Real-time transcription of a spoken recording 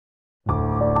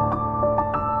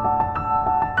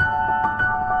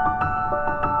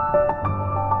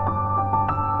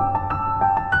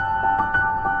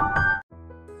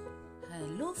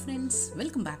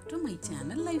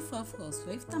Of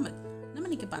housewife Tamil. நம்ம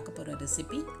இன்னைக்கு பார்க்க போகிற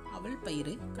ரெசிபி அவல்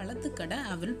பயிறு, களத்துக்கடை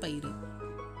அவல் பயிறு.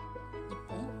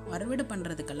 இப்போ அறுவடை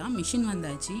பண்ணுறதுக்கெல்லாம் மிஷின்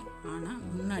வந்தாச்சு. ஆனால்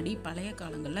முன்னாடி பழைய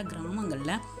காலங்களில்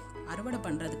கிராமங்களில் அறுவடை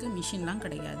பண்ணுறதுக்கு மிஷின்லாம்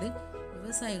கிடையாது.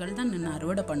 விவசாயிகள் தான் நின்று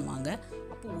அறுவடை பண்ணுவாங்க.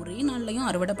 அப்போ ஒரே நாள்லையும்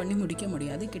அறுவடை பண்ணி முடிக்க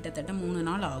முடியாது, கிட்டத்தட்ட 3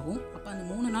 நாள் ஆகும். அப்போ அந்த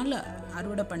 3 நாள்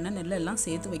அறுவடை பண்ண நெல்லெல்லாம்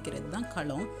சேர்த்து வைக்கிறது தான்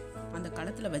களம். அந்த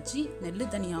களத்தில் வச்சு நெல்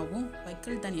தனியாகவும்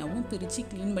வைக்கல் தனியாகவும் பிரித்து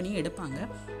க்ளீன் பண்ணி எடுப்பாங்க.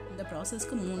 இந்த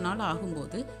ப்ராசஸ்க்கு 3 நாள்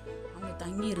ஆகும்போது அவங்க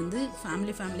தங்கியிருந்து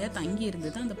ஃபேமிலியாக தங்கி இருந்து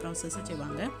தான் அந்த ப்ராசஸை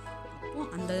செய்வாங்க. அப்போது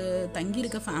அந்த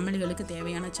தங்கியிருக்க ஃபேமிலிகளுக்கு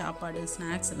தேவையான சாப்பாடு,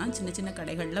 ஸ்நாக்ஸ் எல்லாம் சின்ன சின்ன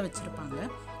கடைகளில் வச்சுருப்பாங்க.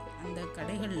 அந்த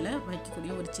கடைகளில்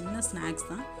வைக்கக்கூடிய ஒரு சின்ன ஸ்நாக்ஸ்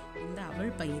தான் இந்த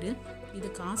அவல் பயிறு. இது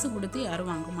காசு கொடுத்து யாரும்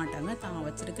வாங்க மாட்டாங்க. தான்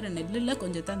வச்சுருக்கிற நெல்லில்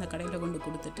கொஞ்சத்தை அந்த கடையில் கொண்டு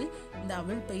கொடுத்துட்டு இந்த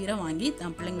அவல் பயிரை வாங்கி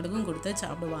தான் பிள்ளைங்களுக்கும் கொடுத்து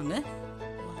சாப்பிடுவாங்க.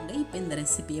 வாங்க இப்போ இந்த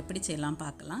ரெசிபி எப்படி செய்யலாம்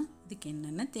பார்க்கலாம். இதுக்கு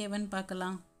என்னென்ன தேவைன்னு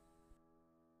பார்க்கலாம்.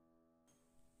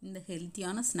 இந்த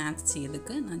ஹெல்த்தியான ஸ்நாக்ஸ்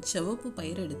செய்யறதுக்கு நான் சிவப்பு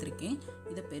பயிறு எடுத்திருக்கேன்.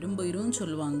 இதை பெரும்பயிரும்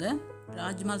சொல்லுவாங்க,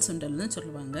 ராஜ்மால் சுண்டல்னு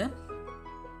சொல்லுவாங்க.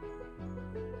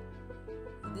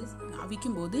 இது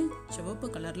அவிக்கும் போது சிவப்பு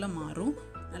கலரில் மாறும்,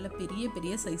 நல்ல பெரிய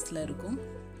பெரிய சைஸில் இருக்கும்.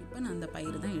 இப்போ நான் அந்த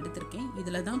பயிறு தான் எடுத்திருக்கேன்.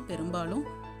 இதில் தான் பெரும்பாலும்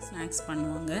ஸ்நாக்ஸ்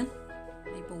பண்ணுவாங்க.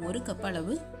 இப்போ 1 கப்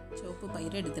அளவு சிவப்பு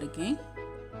பயிறு எடுத்திருக்கேன்.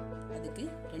 அதுக்கு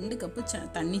 2 கப்பு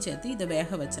தண்ணி சேர்த்து இதை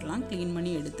வேக வச்சிடலாம். க்ளீன்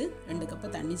பண்ணி எடுத்து 2 கப்பு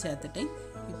தண்ணி சேர்த்துட்டேன்.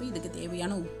 இப்போ இதுக்கு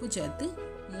தேவையான உப்பு சேர்த்து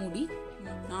மூடி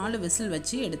 4 விசில்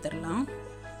வச்சு எடுத்துடலாம்.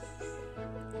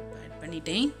 ஆட்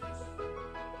பண்ணிட்டேன்.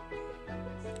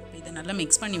 இதை நல்லா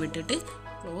மிக்ஸ் பண்ணி விட்டுட்டு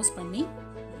க்ளோஸ் பண்ணி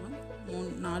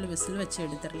 4 விசில் வச்சு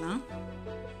எடுத்துடலாம்.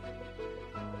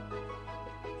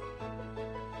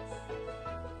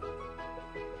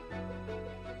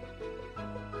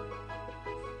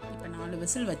 இப்போ 4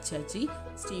 விசில் வச்சாச்சு,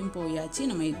 ஸ்டீம் போயாச்சு.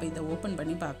 நம்ம இப்போ இதை ஓப்பன்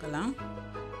பண்ணி பார்க்கலாம்.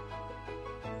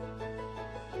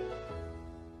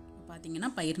 பார்த்தீங்கன்னா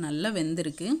பயிர் நல்லா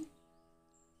வெந்திருக்கு,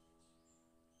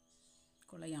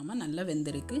 குழையாமல் நல்லா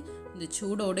வெந்திருக்கு. இந்த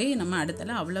சூடோடே நம்ம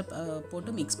அடுத்தல அவளை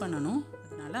போட்டு மிக்ஸ் பண்ணணும்.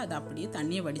 அதனால் அதை அப்படியே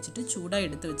தண்ணியை வடிச்சிட்டு சூடாக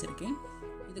எடுத்து வச்சுருக்கேன்.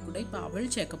 இது கூட இப்போ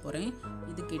அவல் சேர்க்க போகிறேன்.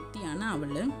 இது கெட்டியான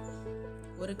அவல்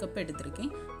 1 கப்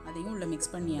எடுத்திருக்கேன். அதையும் உள்ள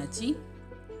மிக்ஸ் பண்ணியாச்சு.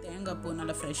 தேங்காய் பூ,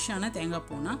 நல்லா ஃப்ரெஷ்ஷான தேங்காய்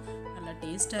பூனா நல்லா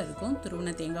டேஸ்ட்டாக இருக்கும்.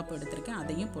 துருவின தேங்காய் பூ எடுத்திருக்கேன்.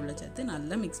 அதையும் பொருளை சேர்த்து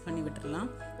நல்லா மிக்ஸ் பண்ணி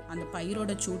விட்டுடலாம். அந்த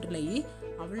பயிரோட சூட்டுலேயே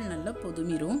அவல் நல்லா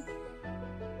பொதுமிரும்.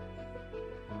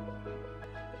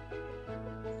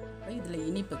 இதில்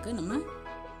இனிப்புக்கு நம்ம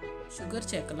சுகர்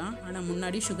சேர்க்கலாம். ஆனால்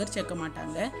முன்னாடி சுகர் சேர்க்க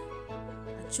மாட்டாங்க,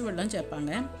 அச்சு வெல்லம்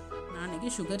சேர்ப்பாங்க. நான் இன்றைக்கி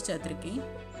சுகர் சேர்த்துருக்கேன்.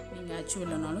 நீங்கள் அச்சு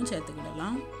வெல்லம்னாலும்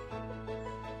சேர்த்துக்கிடலாம்.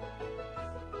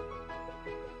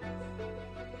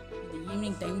 இது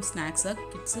ஈவினிங் டைம் ஸ்நாக்ஸாக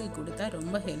கிட்ஸுக்கு கொடுத்தா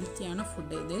ரொம்ப ஹெல்த்தியான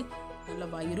ஃபுட்டு. இது நல்ல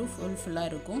வயிறும்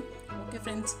ஃபுல்லாக இருக்கும். ஓகே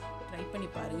ஃப்ரெண்ட்ஸ், ட்ரை பண்ணி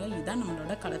பாருங்கள். இதுதான்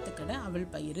நம்மளோட களத்துக்கடை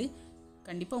அவல் பயிறு.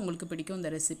 கண்டிப்பாக உங்களுக்கு பிடிக்கும் இந்த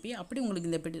ரெசிபி. அப்படி உங்களுக்கு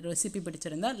இந்த ரெசிபி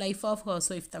பிடிச்சிருந்தால் லைஃப் ஆஃப்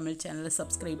ஹவுஸ்வைஃப் தமிழ் சேனலை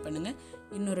சப்ஸ்கிரைப் பண்ணுங்கள்.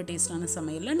 இன்னொரு டேஸ்டான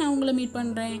சமையலில் நான் உங்களை மீட்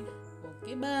பண்ணுறேன்.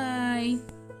 ஓகே, பாய்.